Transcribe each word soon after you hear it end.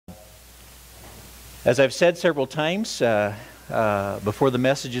As I've said several times before the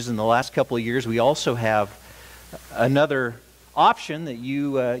messages in the last couple of years, we also have another option that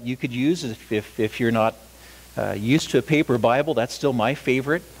you could use if you're not used to a paper Bible. That's still my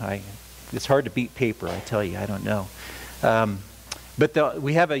favorite. It's hard to beat paper, I tell you. I don't know. But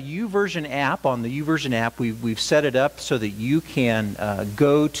we have a YouVersion app. On the YouVersion app, we've set it up so that you can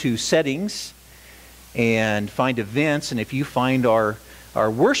go to settings and find events. And if you find our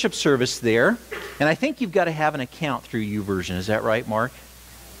worship service there, and I think you've got to have an account through YouVersion. Is that right, Mark?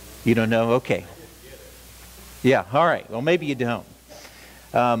 You don't know? Okay. Yeah, all right. Well, maybe you don't.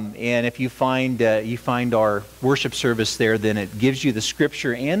 And if you find our worship service there, then it gives you the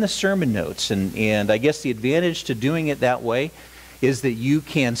scripture and the sermon notes. And I guess the advantage to doing it that way is that you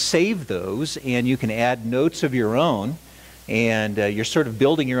can save those and you can add notes of your own, and you're sort of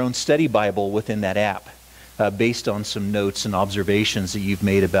building your own study Bible within that app based on some notes and observations that you've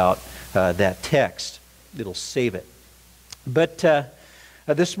made about that text. It'll save it. But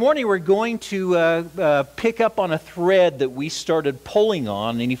this morning we're going to pick up on a thread that we started pulling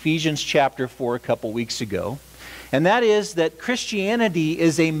on in Ephesians chapter 4 a couple weeks ago. And that is that Christianity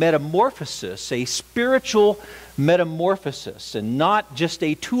is a metamorphosis, a spiritual metamorphosis, and not just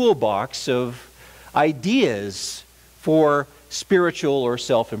a toolbox of ideas for spiritual or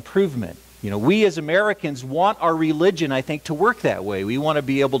self-improvement. You know, we as Americans want our religion, I think, to work that way. We want to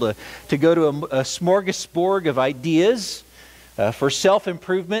be able to go to a smorgasbord of ideas for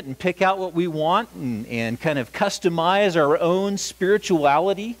self-improvement and pick out what we want and kind of customize our own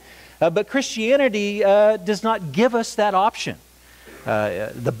spirituality. But Christianity does not give us that option.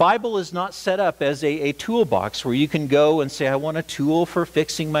 The Bible is not set up as a toolbox where you can go and say, I want a tool for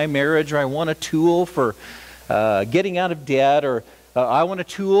fixing my marriage, or I want a tool for getting out of debt, or I want a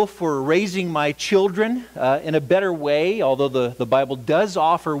tool for raising my children in a better way, although the Bible does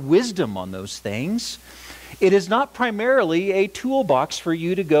offer wisdom on those things. It is not primarily a toolbox for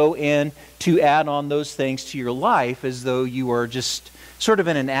you to go and to add on those things to your life as though you are just sort of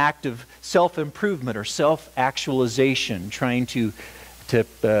in an act of self-improvement or self-actualization, trying to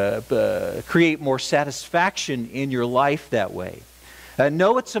create more satisfaction in your life that way.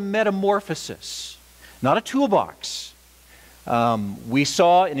 No, it's a metamorphosis, not a toolbox. We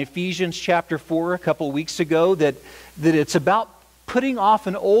saw in Ephesians chapter 4 a couple weeks ago that it's about putting off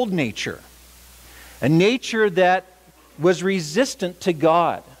an old nature, a nature that was resistant to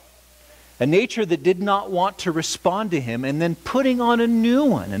God, a nature that did not want to respond to Him, and then putting on a new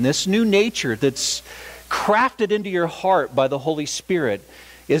one. And this new nature that's crafted into your heart by the Holy Spirit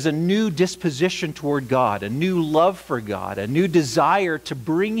is a new disposition toward God, a new love for God, a new desire to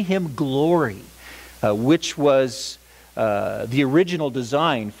bring Him glory, which was the original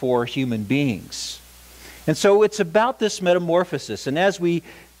design for human beings. And so it's about this metamorphosis. And as we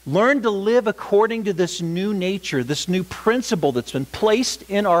learn to live according to this new nature, this new principle that's been placed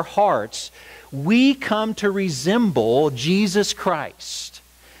in our hearts, we come to resemble Jesus Christ.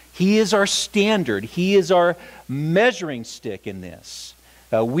 He is our standard. He is our measuring stick in this.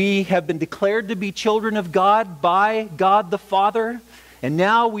 We have been declared to be children of God by God the Father, and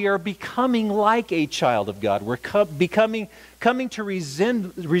now we are becoming like a child of God. We're coming to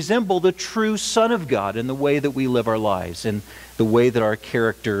resemble the true Son of God in the way that we live our lives and the way that our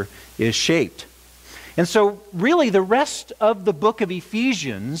character is shaped. And so really the rest of the book of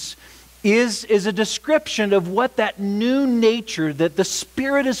Ephesians is a description of what that new nature that the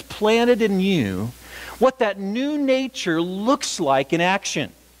Spirit has planted in you, what that new nature looks like in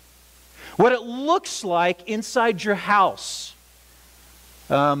action, what it looks like inside your house,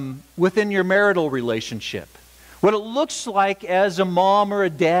 within your marital relationship, what it looks like as a mom or a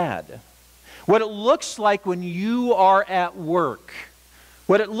dad, what it looks like when you are at work,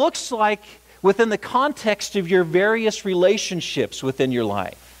 what it looks like within the context of your various relationships within your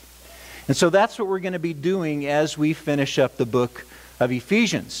life. And so that's what we're going to be doing as we finish up the book of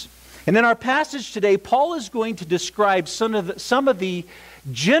Ephesians. And in our passage today, Paul is going to describe some of the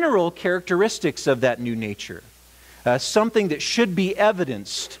general characteristics of that new nature. Something that should be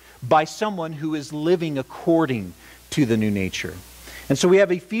evidenced by someone who is living according to the new nature. And so we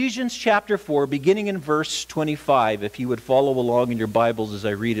have Ephesians chapter 4, beginning in verse 25, if you would follow along in your Bibles as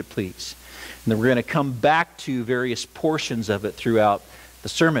I read it, please. And then we're going to come back to various portions of it throughout the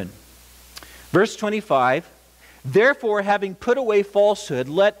sermon. Verse 25, therefore, having put away falsehood,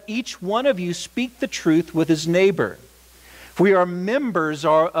 let each one of you speak the truth with his neighbor. For we are members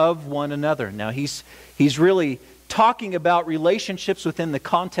of one another. Now he's really talking about relationships within the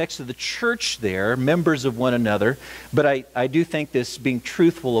context of the church there, members of one another. But I do think this being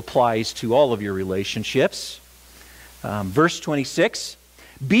truthful applies to all of your relationships. Verse 26,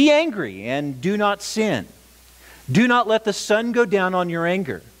 Be angry and do not sin. Do not let the sun go down on your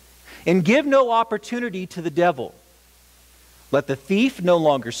anger, and give no opportunity to the devil. Let the thief no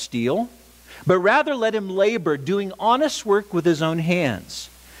longer steal, but rather let him labor, doing honest work with his own hands,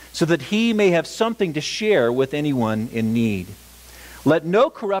 so that he may have something to share with anyone in need. Let no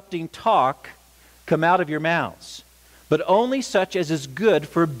corrupting talk come out of your mouths, but only such as is good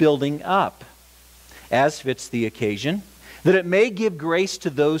for building up, as fits the occasion, that it may give grace to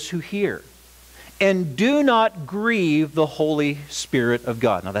those who hear. And do not grieve the Holy Spirit of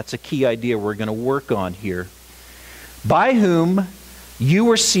God. Now that's a key idea we're going to work on here. By whom you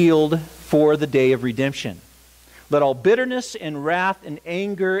were sealed for the day of redemption. Let all bitterness and wrath and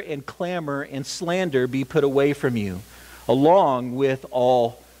anger and clamor and slander be put away from you, along with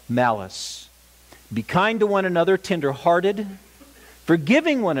all malice. Be kind to one another, tender-hearted,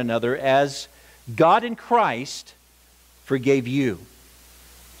 forgiving one another as God in Christ forgave you.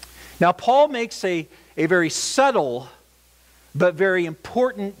 Now, Paul makes a very subtle but very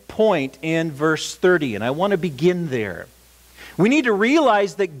important point in verse 30, and I want to begin there. We need to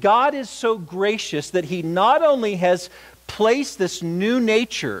realize that God is so gracious that He not only has placed this new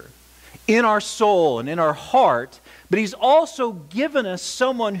nature in our soul and in our heart, but He's also given us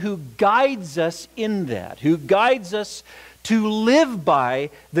someone who guides us in that, who guides us to live by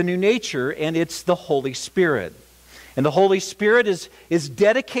the new nature, and it's the Holy Spirit. And the Holy Spirit is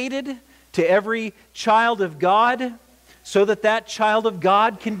dedicated to every child of God so that that child of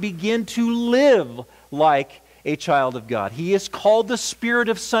God can begin to live like a child of God. He is called the Spirit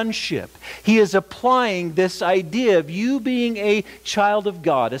of sonship. He is applying this idea of you being a child of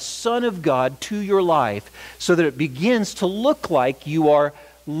God, a son of God, to your life so that it begins to look like you are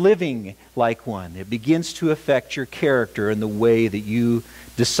living like one. It begins to affect your character and the way that you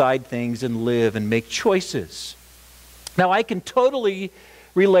decide things and live and make choices. Now, I can totally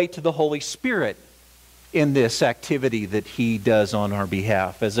relate to the Holy Spirit in this activity that He does on our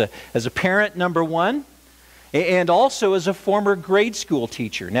behalf. As a parent, number one, and also as a former grade school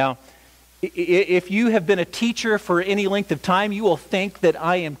teacher. Now, if you have been a teacher for any length of time, you will think that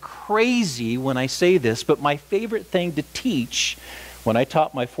I am crazy when I say this, but my favorite thing to teach when I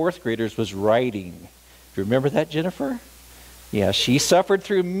taught my fourth graders was writing. Do you remember that, Jennifer? Yeah, she suffered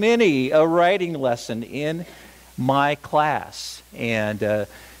through many a writing lesson in my class. And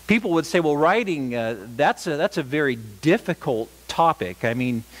people would say, well, writing, that's a very difficult topic. I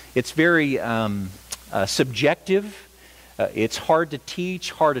mean, it's very subjective. It's hard to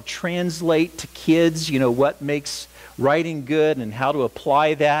teach, hard to translate to kids, what makes writing good and how to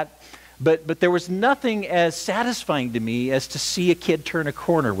apply that. But there was nothing as satisfying to me as to see a kid turn a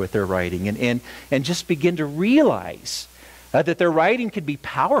corner with their writing and just begin to realize that their writing could be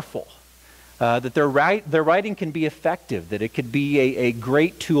powerful, that their writing can be effective, that it could be a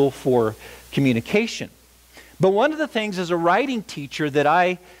great tool for communication. But one of the things as a writing teacher that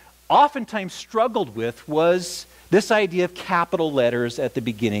I oftentimes struggled with was this idea of capital letters at the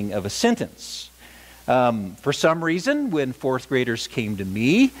beginning of a sentence. For some reason, when fourth graders came to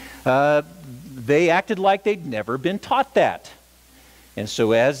me, they acted like they'd never been taught that. And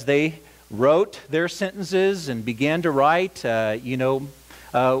so as they wrote their sentences and began to write,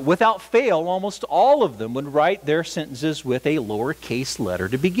 without fail, almost all of them would write their sentences with a lowercase letter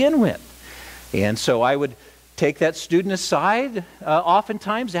to begin with. And so I would take that student aside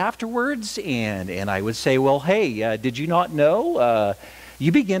oftentimes afterwards, and I would say, well, hey, did you not know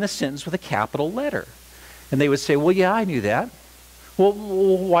you begin a sentence with a capital letter? And they would say, well, yeah, I knew that. Well,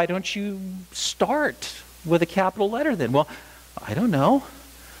 why don't you start with a capital letter then? Well, I don't know.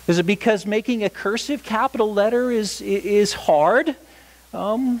 Is it because making a cursive capital letter is hard?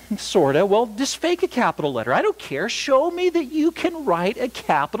 Sort of. Well, just fake a capital letter. I don't care. Show me that you can write a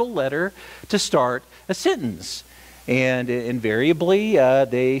capital letter to start a sentence. And invariably,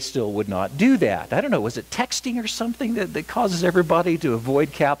 they still would not do that. I don't know, was it texting or something that causes everybody to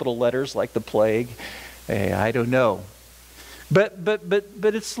avoid capital letters like the plague? I don't know. But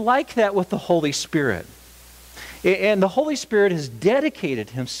it's like that with the Holy Spirit. And the Holy Spirit has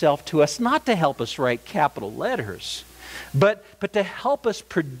dedicated Himself to us not to help us write capital letters, but to help us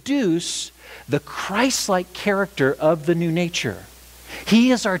produce the Christ-like character of the new nature.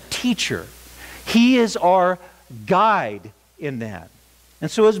 He is our teacher. He is our guide in that.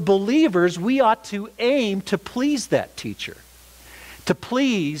 And so as believers, we ought to aim to please that teacher, to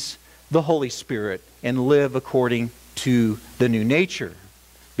please the Holy Spirit and live according to the new nature.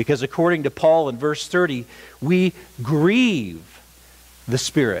 Because according to Paul in verse 30, we grieve the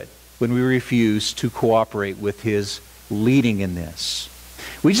Spirit when we refuse to cooperate with His leading in this.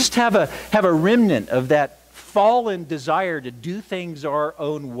 We just have a remnant of that fallen desire to do things our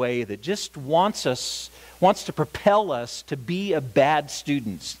own way that just wants to propel us to be a bad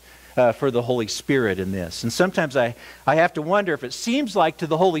student for the Holy Spirit in this. And sometimes I have to wonder if it seems like to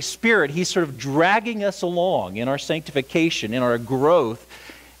the Holy Spirit, He's sort of dragging us along in our sanctification, in our growth,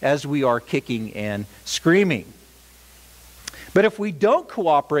 as we are kicking and screaming. But if we don't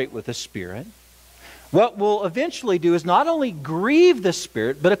cooperate with the Spirit, what we'll eventually do is not only grieve the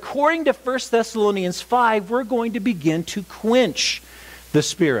Spirit, but according to 1 Thessalonians 5, we're going to begin to quench the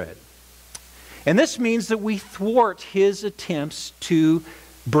Spirit. And this means that we thwart His attempts to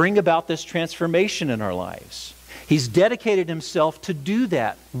bring about this transformation in our lives. He's dedicated Himself to do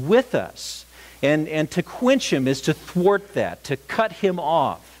that with us. And to quench Him is to thwart that, to cut Him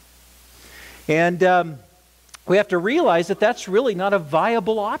off. And we have to realize that that's really not a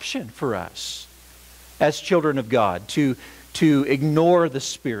viable option for us as children of God, to ignore the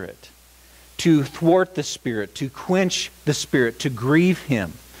Spirit, to thwart the Spirit, to quench the Spirit, to grieve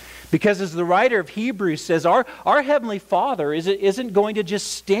Him. Because as the writer of Hebrews says, our Heavenly Father isn't going to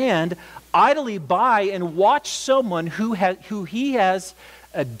just stand idly by and watch someone who He has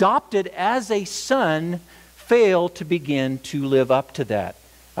adopted as a son fail to begin to live up to that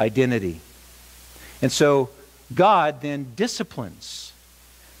identity. And so God then disciplines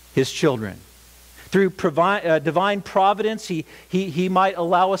His children. Through divine providence, He might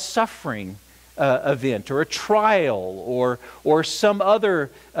allow a suffering event or a trial or some other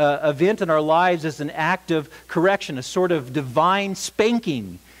event in our lives as an act of correction, a sort of divine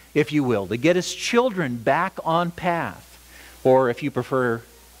spanking, if you will, to get His children back on path. Or if you prefer,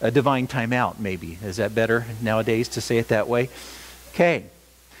 a divine timeout maybe. Is that better nowadays to say it that way? Okay.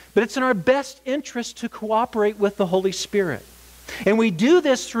 But it's in our best interest to cooperate with the Holy Spirit. And we do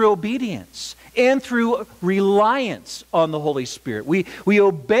this through obedience and through reliance on the Holy Spirit. We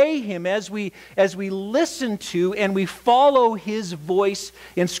obey Him as we listen to and we follow His voice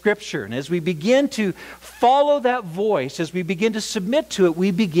in Scripture. And as we begin to follow that voice, as we begin to submit to it,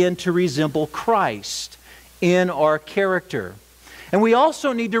 we begin to resemble Christ in our character. And we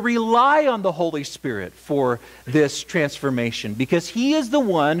also need to rely on the Holy Spirit for this transformation, because He is the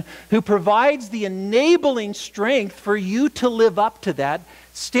one who provides the enabling strength for you to live up to that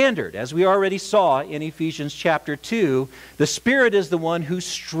standard. As we already saw in Ephesians chapter 2, the Spirit is the one who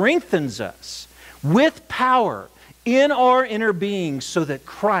strengthens us with power in our inner being so that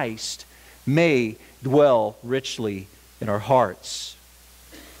Christ may dwell richly in our hearts.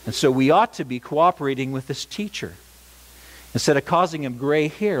 And so we ought to be cooperating with this teacher, instead of causing him gray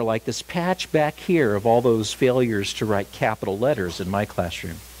hair like this patch back here of all those failures to write capital letters in my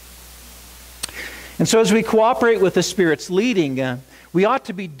classroom. And so as we cooperate with the Spirit's leading, we ought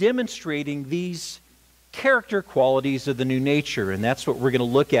to be demonstrating these character qualities of the new nature, and that's what we're going to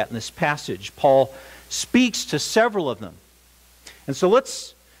look at in this passage. Paul speaks to several of them. And so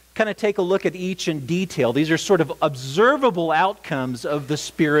let's kind of take a look at each in detail. These are sort of observable outcomes of the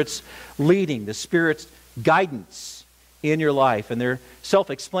Spirit's leading, the Spirit's guidance in your life. And they're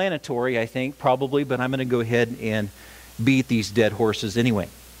self-explanatory, I think, probably, but I'm going to go ahead and beat these dead horses anyway.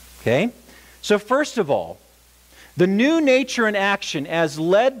 Okay? So first of all, the new nature in action as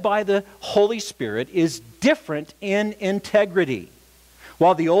led by the Holy Spirit is different in integrity.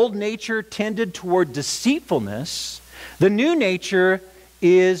 While the old nature tended toward deceitfulness, the new nature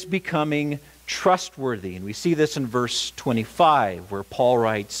is becoming trustworthy. And we see this in verse 25, where Paul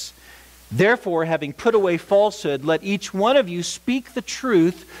writes, "Therefore, having put away falsehood, let each one of you speak the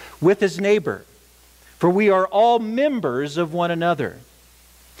truth with his neighbor, for we are all members of one another."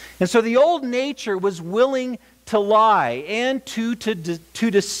 And so the old nature was willing to lie and to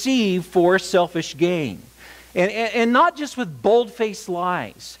deceive for selfish gain. And not just with bold-faced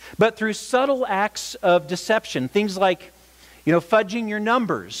lies, but through subtle acts of deception. Things like, fudging your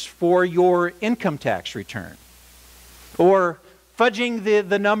numbers for your income tax return, or fudging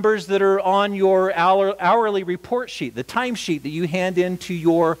the numbers that are on your hourly report sheet, the timesheet that you hand in to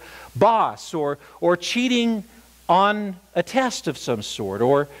your boss, or cheating on a test of some sort,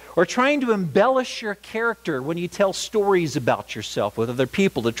 or trying to embellish your character when you tell stories about yourself with other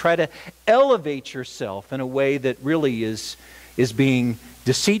people to try to elevate yourself in a way that really is being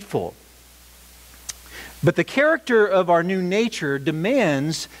deceitful. But the character of our new nature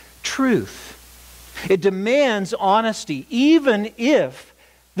demands truth. It demands honesty, even if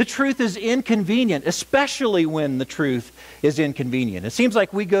the truth is inconvenient, especially when the truth is inconvenient. It seems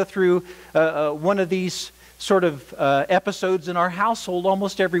like we go through one of these sort of episodes in our household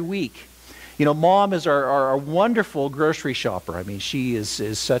almost every week. Mom is our wonderful grocery shopper. I mean, she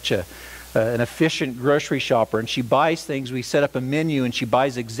is such a an efficient grocery shopper, and she buys things. We set up a menu, and she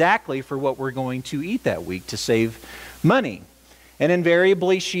buys exactly for what we're going to eat that week to save money. And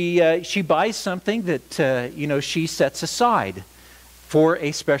invariably, she buys something that she sets aside for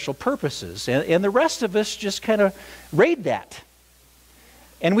a special purposes. And the rest of us just kind of raid that.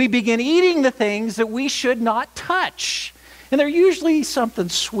 And we begin eating the things that we should not touch. And they're usually something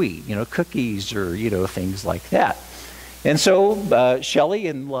sweet, cookies or, things like that. And so Shelley,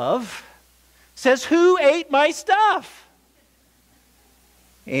 in love, says, "Who ate my stuff?"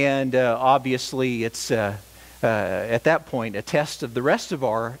 And obviously it's, at that point, a test of the rest of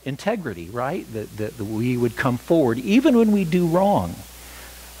our integrity, right? That we would come forward even when we do wrong.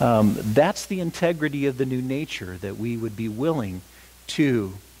 That's the integrity of the new nature, that we would be willing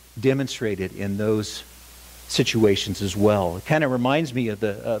to demonstrate it in those situations as well. It kind of reminds me of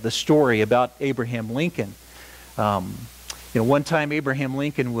the story about Abraham Lincoln. One time Abraham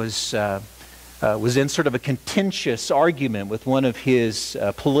Lincoln was in sort of a contentious argument with one of his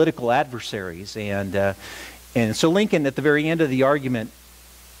political adversaries, and so Lincoln, at the very end of the argument,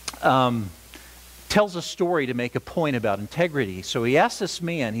 tells a story to make a point about integrity. So he asks this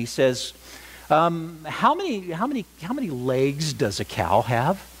man. He says, "How many legs does a cow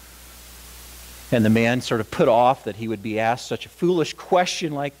have?" And the man, sort of put off that he would be asked such a foolish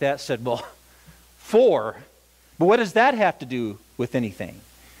question like that, said, "Well, 4. But what does that have to do with anything?"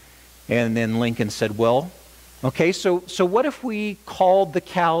 And then Lincoln said, "Well, okay, so what if we called the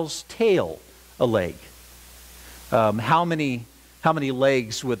cow's tail a leg? How many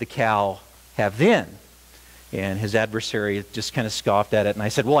legs would the cow have then?" And his adversary just kind of scoffed at it. And I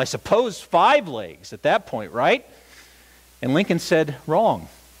said, "Well, I suppose 5 legs at that point, right?" And Lincoln said, "Wrong.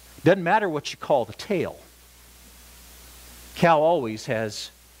 Doesn't matter what you call the tail. Cow always has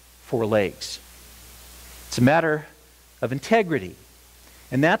 4 legs. It's a matter of integrity."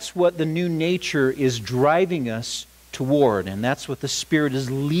 And that's what the new nature is driving us toward. And that's what the Spirit is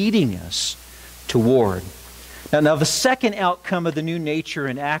leading us toward. Now the second outcome of the new nature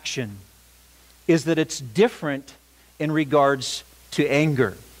in action is that it's different in regards to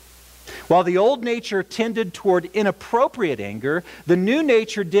anger. While the old nature tended toward inappropriate anger, the new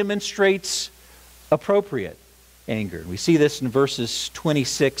nature demonstrates appropriate anger. We see this in verses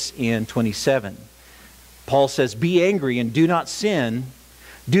 26 and 27. Paul says, "Be angry and do not sin.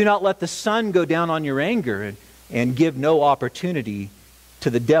 Do not let the sun go down on your anger, and give no opportunity to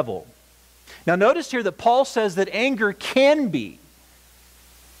the devil." Now notice here that Paul says that anger can be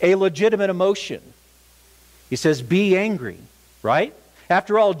a legitimate emotion. He says, "Be angry," right?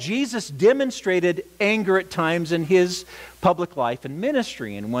 After all, Jesus demonstrated anger at times in his public life and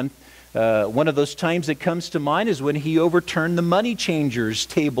ministry. And one of those times that comes to mind is when he overturned the money changers'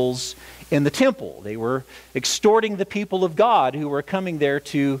 tables in the temple. They were extorting the people of God who were coming there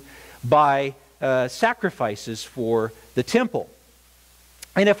to buy sacrifices for the temple.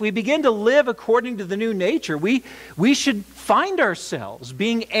 And if we begin to live according to the new nature, we should find ourselves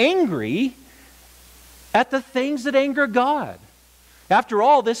being angry at the things that anger God. After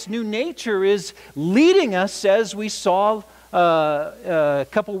all, this new nature is leading us, as we saw a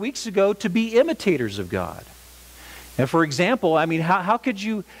couple weeks ago, to be imitators of God. And for example, I mean, how could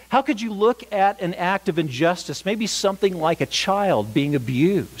you look at an act of injustice, maybe something like a child being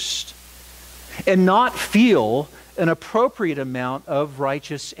abused, and not feel an appropriate amount of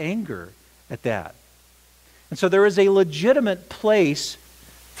righteous anger at that? And so there is a legitimate place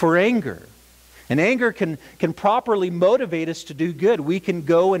for anger. And anger can properly motivate us to do good. We can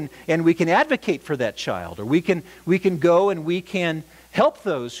go and we can advocate for that child, or we can go and we can help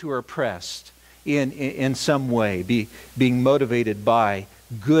those who are oppressed in some way, being motivated by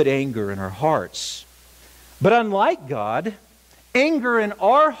good anger in our hearts. But unlike God, anger in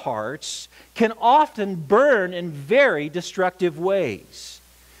our hearts can often burn in very destructive ways.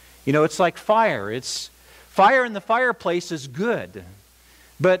 It's like fire. Fire in the fireplace is good,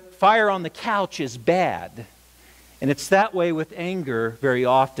 but fire on the couch is bad. And it's that way with anger very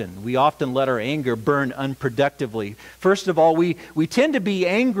often. We often let our anger burn unproductively. First of all, we tend to be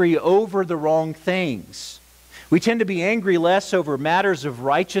angry over the wrong things. We tend to be angry less over matters of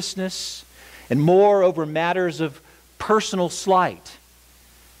righteousness and more over matters of personal slight.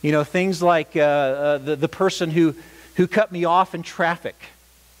 Things like the person who cut me off in traffic.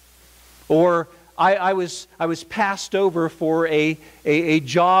 Or I was passed over for a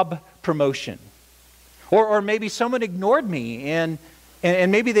job promotion. Or maybe someone ignored me, and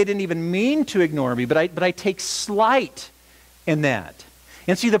maybe they didn't even mean to ignore me, but I take slight in that.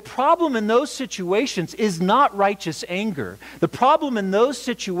 And see, the problem in those situations is not righteous anger. The problem in those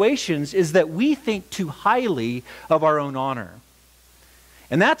situations is that we think too highly of our own honor.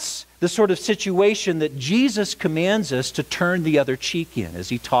 And that's the sort of situation that Jesus commands us to turn the other cheek in, as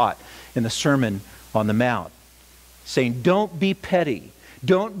he taught in the Sermon on the Mount, saying, don't be petty.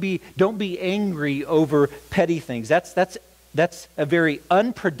 Don't be angry over petty things. That's a very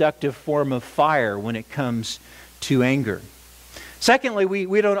unproductive form of fire when it comes to anger. Secondly,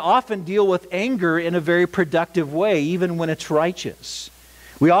 we don't often deal with anger in a very productive way, even when it's righteous.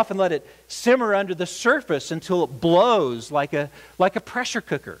 We often let it simmer under the surface until it blows like a pressure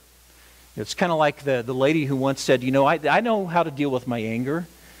cooker. It's kind of like the lady who once said, I know how to deal with my anger.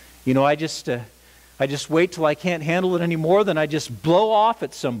 I just wait till I can't handle it anymore, then I just blow off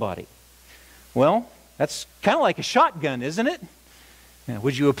at somebody. Well, that's kind of like a shotgun, isn't it?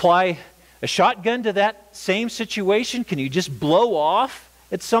 Would you apply a shotgun to that same situation? Can you just blow off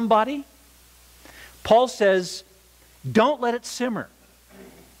at somebody? Paul says, don't let it simmer.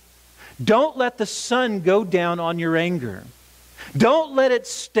 Don't let the sun go down on your anger. Don't let it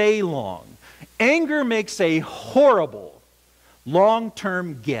stay long. Anger makes a horrible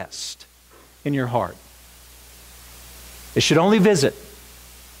long-term guest in your heart. It should only visit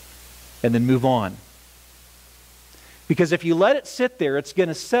and then move on. Because if you let it sit there, it's going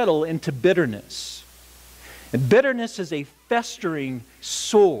to settle into bitterness. And bitterness is a festering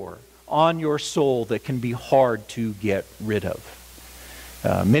sore on your soul that can be hard to get rid of.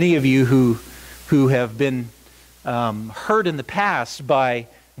 Many of you who have been hurt in the past by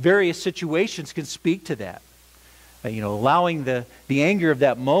various situations can speak to that. Allowing the anger of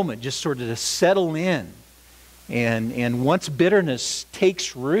that moment just sort of to settle in. And once bitterness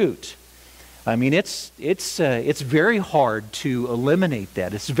takes root, it's very hard to eliminate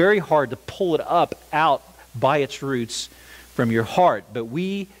that. It's very hard to pull it out by its roots from your heart. But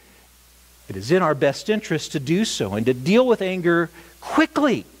it is in our best interest to do so and to deal with anger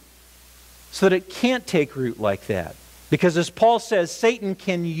quickly so that it can't take root like that. Because as Paul says, Satan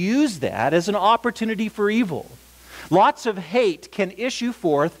can use that as an opportunity for evil. Lots of hate can issue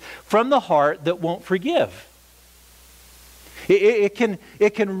forth from the heart that won't forgive. It can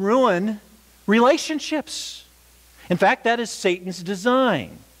ruin relationships. In fact, that is Satan's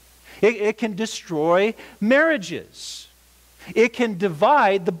design. It can destroy marriages. It can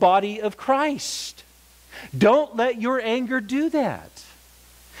divide the body of Christ. Don't let your anger do that.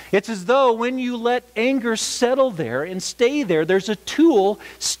 It's as though when you let anger settle there and stay there, there's a tool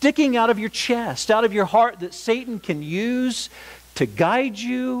sticking out of your chest, out of your heart that Satan can use to guide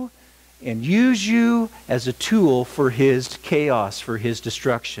you and use you as a tool for his chaos, for his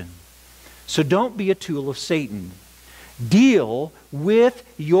destruction. So don't be a tool of Satan. Deal with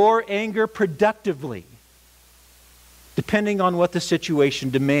your anger productively, depending on what the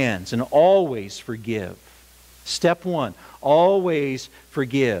situation demands, and always forgive. Step one, always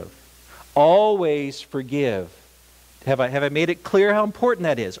forgive. Always forgive. Have I made it clear how important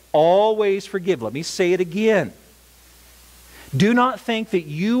that is? Always forgive. Let me say it again. Do not think that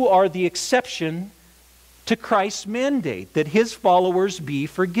you are the exception to Christ's mandate, that his followers be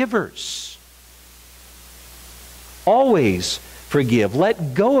forgivers. Always forgive.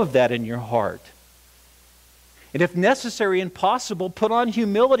 Let go of that in your heart. And if necessary and possible, put on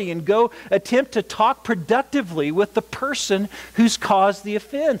humility and go attempt to talk productively with the person who's caused the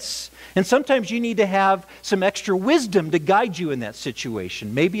offense. And sometimes you need to have some extra wisdom to guide you in that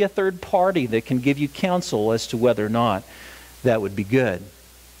situation. Maybe a third party that can give you counsel as to whether or not that would be good.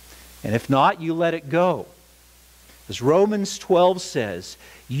 And if not, you let it go. As Romans 12 says,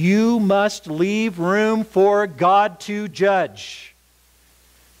 you must leave room for God to judge.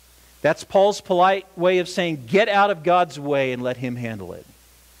 That's Paul's polite way of saying, get out of God's way and let him handle it.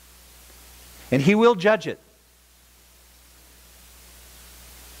 And he will judge it.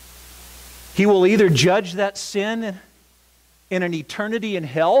 He will either judge that sin in an eternity in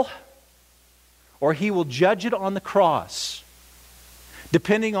hell, or he will judge it on the cross,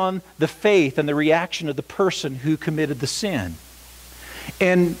 depending on the faith and the reaction of the person who committed the sin.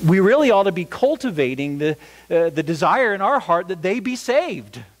 And we really ought to be cultivating the desire in our heart that they be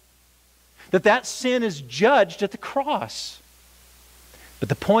saved. That sin is judged at the cross. But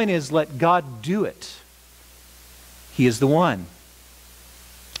the point is, let God do it. He is the one.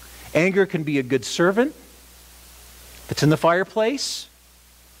 Anger can be a good servant that's in the fireplace,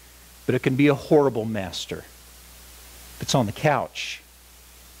 but it can be a horrible master that's on the couch.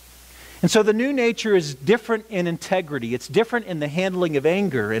 And so the new nature is different in integrity. It's different in the handling of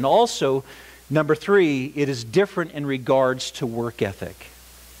anger. And also, number 3, it is different in regards to work ethic.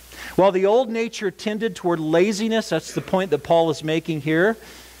 While the old nature tended toward laziness, that's the point that Paul is making here,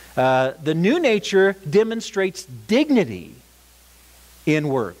 the new nature demonstrates dignity in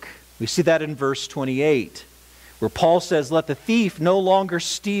work. We see that in verse 28, where Paul says, let the thief no longer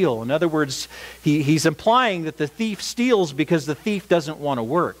steal. In other words, he's implying that the thief steals because the thief doesn't want to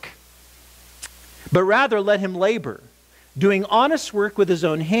work. But rather let him labor, doing honest work with his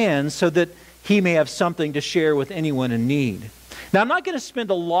own hands so that he may have something to share with anyone in need. Now, I'm not going to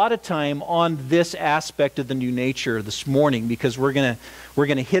spend a lot of time on this aspect of the new nature this morning because we're going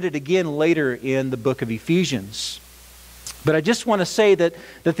to hit it again later in the book of Ephesians. But I just want to say that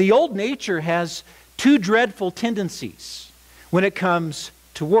the old nature has two dreadful tendencies when it comes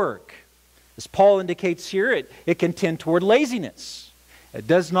to work. As Paul indicates here, it can tend toward laziness. It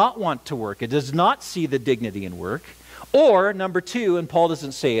does not want to work. It does not see the dignity in work. Or, number two, and Paul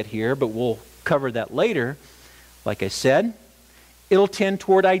doesn't say it here, but we'll cover that later, like I said, it'll tend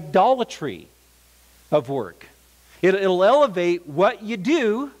toward idolatry of work. It'll elevate what you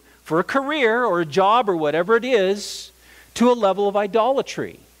do for a career or a job or whatever it is to a level of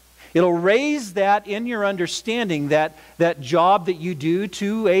idolatry. It'll raise that in your understanding, that job that you do,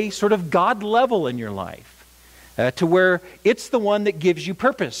 to a sort of God level in your life, to where it's the one that gives you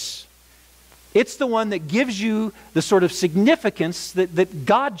purpose. It's the one that gives you the sort of significance that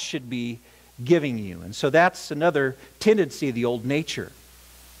God should be giving you. And so that's another tendency of the old nature.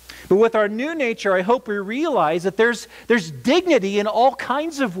 But with our new nature, I hope we realize that there's dignity in all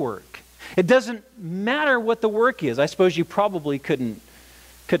kinds of work. It doesn't matter what the work is. I suppose you probably couldn't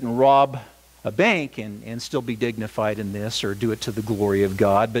rob a bank and still be dignified in this, or do it to the glory of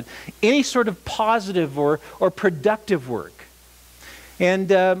God. But any sort of positive or productive work. And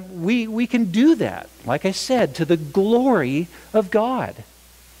we can do that, like I said, to the glory of God.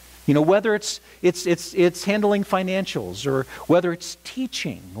 You know, whether it's handling financials, or whether it's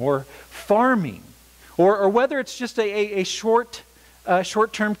teaching or farming, or whether it's just a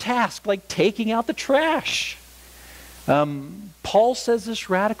short-term task like taking out the trash. Paul says this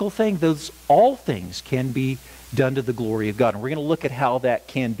radical thing: all things can be done to the glory of God. And we're going to look at how that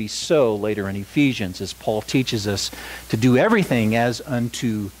can be so later in Ephesians, as Paul teaches us to do everything as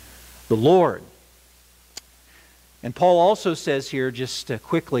unto the Lord. And Paul also says here, just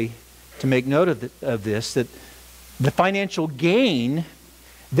quickly to make note of this, that the financial gain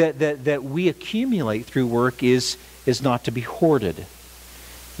that we accumulate through work is not to be hoarded.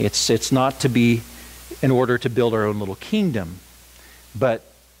 It's not to be in order to build our own little kingdom, but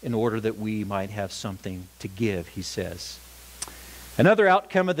in order that we might have something to give, he says. Another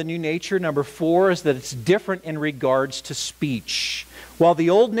outcome of the new nature, number 4, is that it's different in regards to speech. While the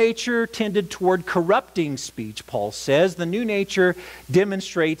old nature tended toward corrupting speech, Paul says, the new nature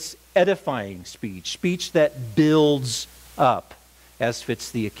demonstrates edifying speech, speech that builds up, as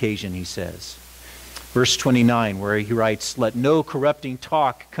fits the occasion, he says. Verse 29, where he writes, let no corrupting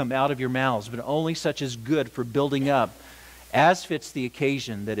talk come out of your mouths, but only such as good for building up, as fits the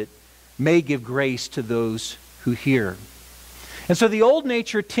occasion, that it may give grace to those who hear. And so the old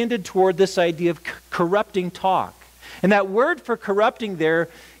nature tended toward this idea of corrupting talk. And that word for corrupting there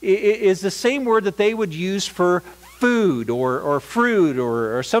is the same word that they would use for food or fruit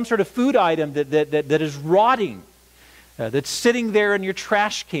or some sort of food item that is rotting, that's sitting there in your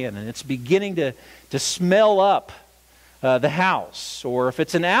trash can and it's beginning to smell up the house. Or if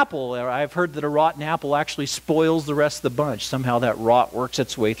it's an apple, I've heard that a rotten apple actually spoils the rest of the bunch. Somehow that rot works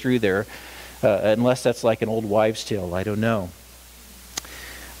its way through there, unless that's like an old wives' tale. I don't know.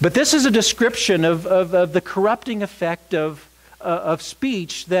 But this is a description of the corrupting effect of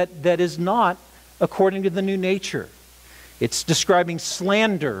speech that is not according to the new nature. It's describing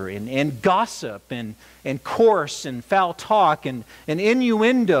slander and gossip and coarse and foul talk and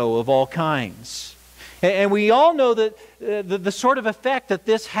innuendo of all kinds. And we all know that the sort of effect that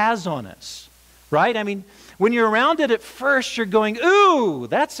this has on us, right? I mean, when you're around it at first, you're going, ooh,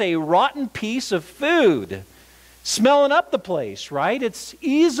 that's a rotten piece of food. Smelling up the place, right? It's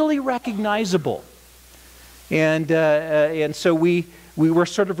easily recognizable. And so we were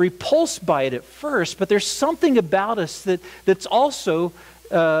sort of repulsed by it at first, but there's something about us that's also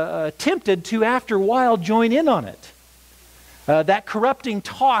tempted to, after a while, join in on it. That corrupting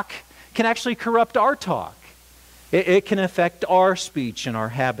talk can actually corrupt our talk. It can affect our speech and our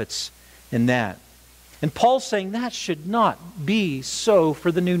habits in that. And Paul's saying that should not be so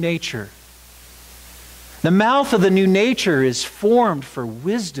for the new nature. The mouth of the new nature is formed for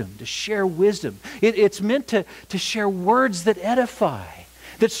wisdom, to share wisdom. It's meant to share words that edify,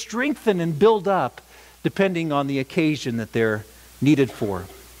 that strengthen and build up, depending on the occasion that they're needed for.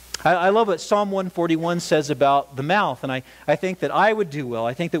 I love what Psalm 141 says about the mouth, and I think that I would do well,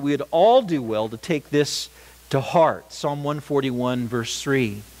 I think that we would all do well to take this to heart. Psalm 141, verse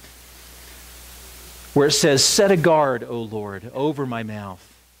 3, where it says, set a guard, O Lord, over my mouth.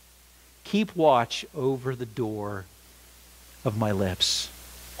 keep watch over the door of my lips.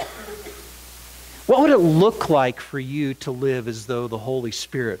 What would it look like for you to live as though the Holy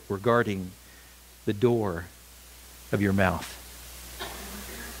Spirit were guarding the door of your mouth?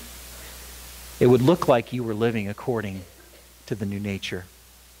 It would look like you were living according to the new nature.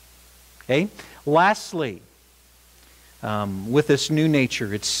 Okay? Lastly, with this new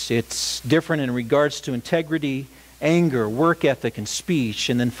nature, it's different in regards to integrity, anger, work ethic, and speech.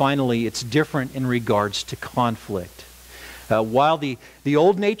 And then finally, it's different in regards to conflict. While the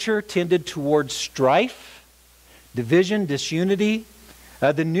old nature tended towards strife, division, disunity,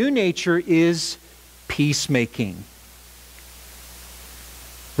 the new nature is peacemaking.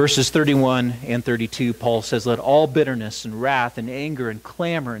 Verses 31 and 32, Paul says, "Let all bitterness and wrath and anger and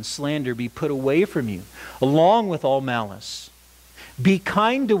clamor and slander be put away from you, along with all malice. Be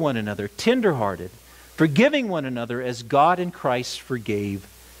kind to one another, tenderhearted, forgiving one another as God in Christ forgave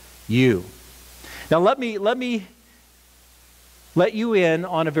you." Now let you in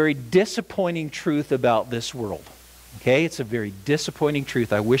on a very disappointing truth about this world. Okay, it's a very disappointing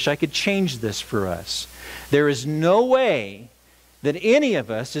truth. I wish I could change this for us. There is no way that any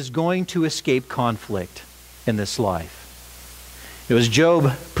of us is going to escape conflict in this life. It was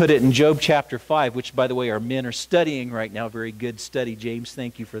Job put it in Job chapter 5, which, by the way, our men are studying right now. Very good study, James.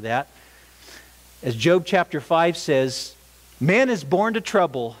 Thank you for that. As Job chapter 5 says, "Man is born to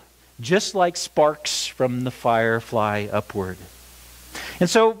trouble, just like sparks from the fire fly upward." And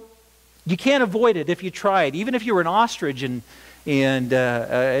so you can't avoid it if you tried. Even if you were an ostrich and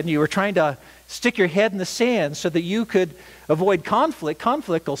you were trying to stick your head in the sand so that you could avoid conflict,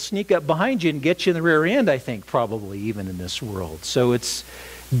 conflict will sneak up behind you and get you in the rear end, I think, probably even in this world. So it's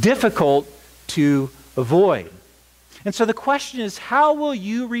difficult to avoid. And so the question is, how will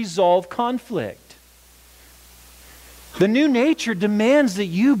you resolve conflict? The new nature demands that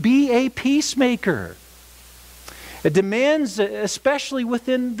you be a peacemaker. It demands, especially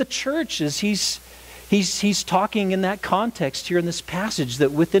within the church, as he's talking in that context here in this passage,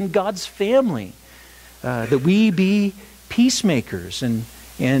 that within God's family, that we be peacemakers.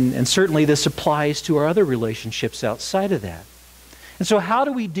 And certainly this applies to our other relationships outside of that. And so how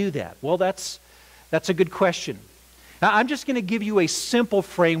do we do that? Well, that's a good question. Now, I'm just going to give you a simple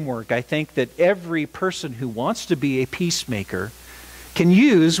framework I think that every person who wants to be a peacemaker can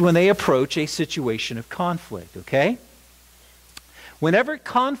use when they approach a situation of conflict, okay? Whenever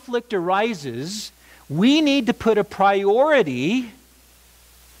conflict arises, we need to put a priority,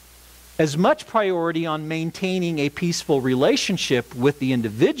 as much priority on maintaining a peaceful relationship with the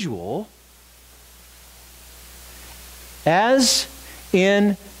individual as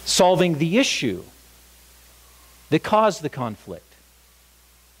in solving the issue that caused the conflict.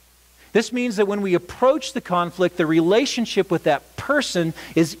 This means that when we approach the conflict, the relationship with that person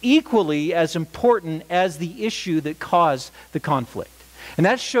is equally as important as the issue that caused the conflict. And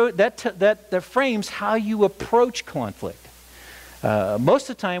that frames how you approach conflict. Most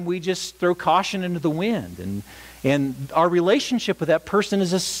of the time, we just throw caution into the wind, and our relationship with that person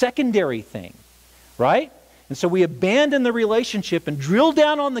is a secondary thing, right? And so we abandon the relationship and drill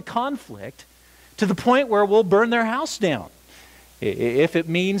down on the conflict to the point where we'll burn their house down, if it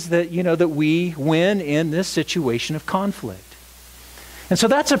means that, that we win in this situation of conflict. And so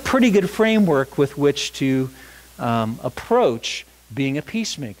that's a pretty good framework with which to approach being a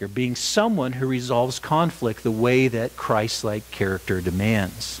peacemaker, being someone who resolves conflict the way that Christ-like character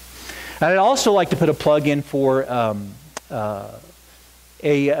demands. And I'd also like to put a plug in for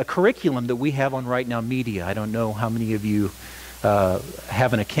a curriculum that we have on Right Now Media. I don't know how many of you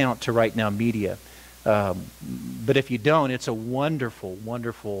have an account to Right Now Media. But if you don't, it's a wonderful,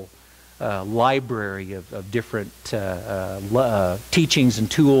 wonderful library of different teachings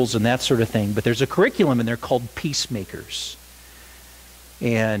and tools and that sort of thing. But there's a curriculum in there called Peacemakers.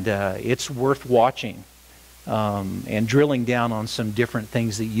 And it's worth watching and drilling down on some different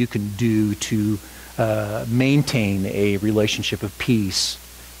things that you can do to maintain a relationship of peace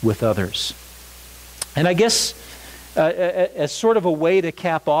with others. And I guess as sort of a way to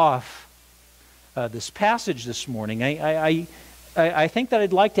cap off this passage this morning, I think that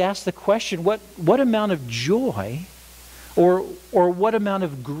I'd like to ask the question, what amount of joy or what amount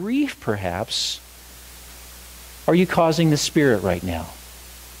of grief perhaps are you causing the Spirit right now?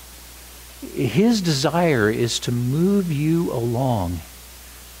 His desire is to move you along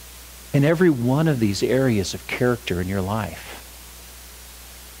in every one of these areas of character in your life.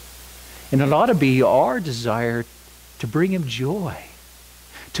 And it ought to be our desire to bring him joy,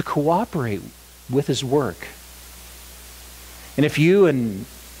 to cooperate with his work. And if you and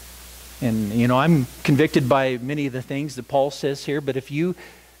I'm convicted by many of the things that Paul says here, but if you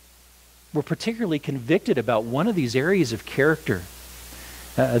we're particularly convicted about one of these areas of character,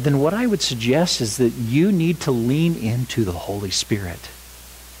 then what I would suggest is that you need to lean into the Holy Spirit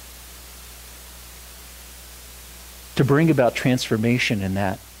to bring about transformation in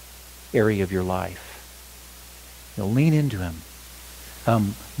that area of your life. Lean into Him.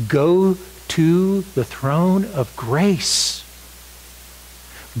 Go to the throne of grace.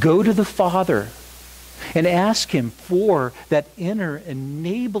 Go to the Father and ask Him for that inner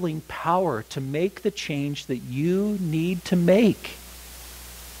enabling power to make the change that you need to make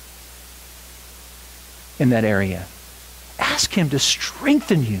in that area. Ask Him to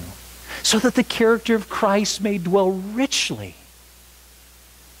strengthen you so that the character of Christ may dwell richly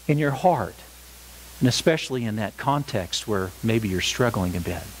in your heart, and especially in that context where maybe you're struggling a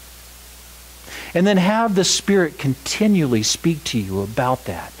bit. And then have the Spirit continually speak to you about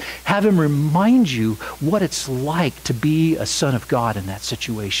that. Have Him remind you what it's like to be a son of God in that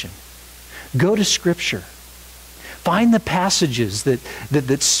situation. Go to Scripture. Find the passages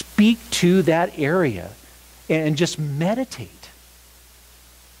that speak to that area and just meditate.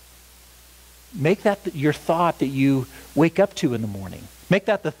 Make that your thought that you wake up to in the morning. Make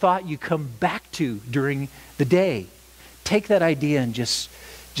that the thought you come back to during the day. Take that idea and just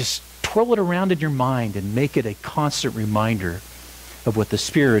twirl it around in your mind and make it a constant reminder of what the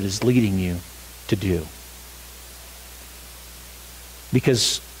Spirit is leading you to do.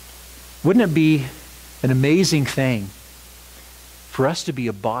 Because wouldn't it be an amazing thing for us to be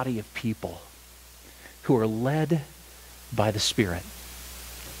a body of people who are led by the Spirit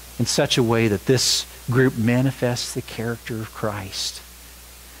in such a way that this group manifests the character of Christ?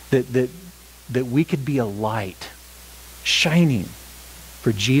 That we could be a light shining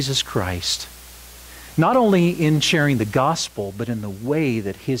for Jesus Christ, not only in sharing the gospel, but in the way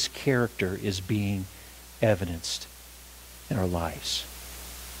that His character is being evidenced in our lives.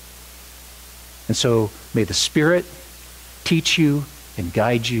 And so may the Spirit teach you and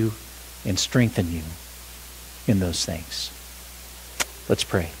guide you and strengthen you in those things. Let's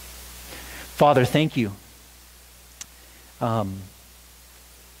pray. Father, thank you.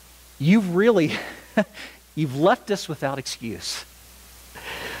 You've really, you've left us without excuse.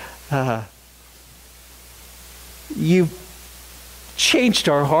 You've changed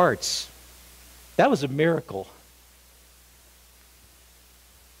our hearts. That was a miracle.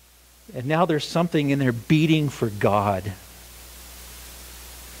 And now there's something in there beating for God.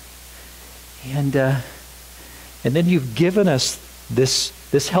 And then you've given us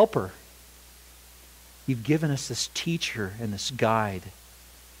this helper. You've given us this teacher and this guide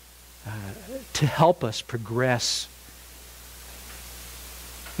to help us progress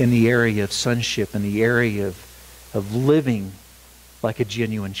in the area of sonship, in the area of living like a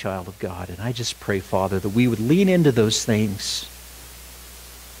genuine child of God. And I just pray, Father, that we would lean into those things.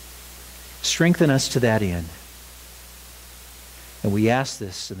 Strengthen us to that end. And we ask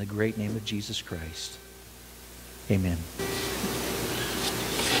this in the great name of Jesus Christ. Amen.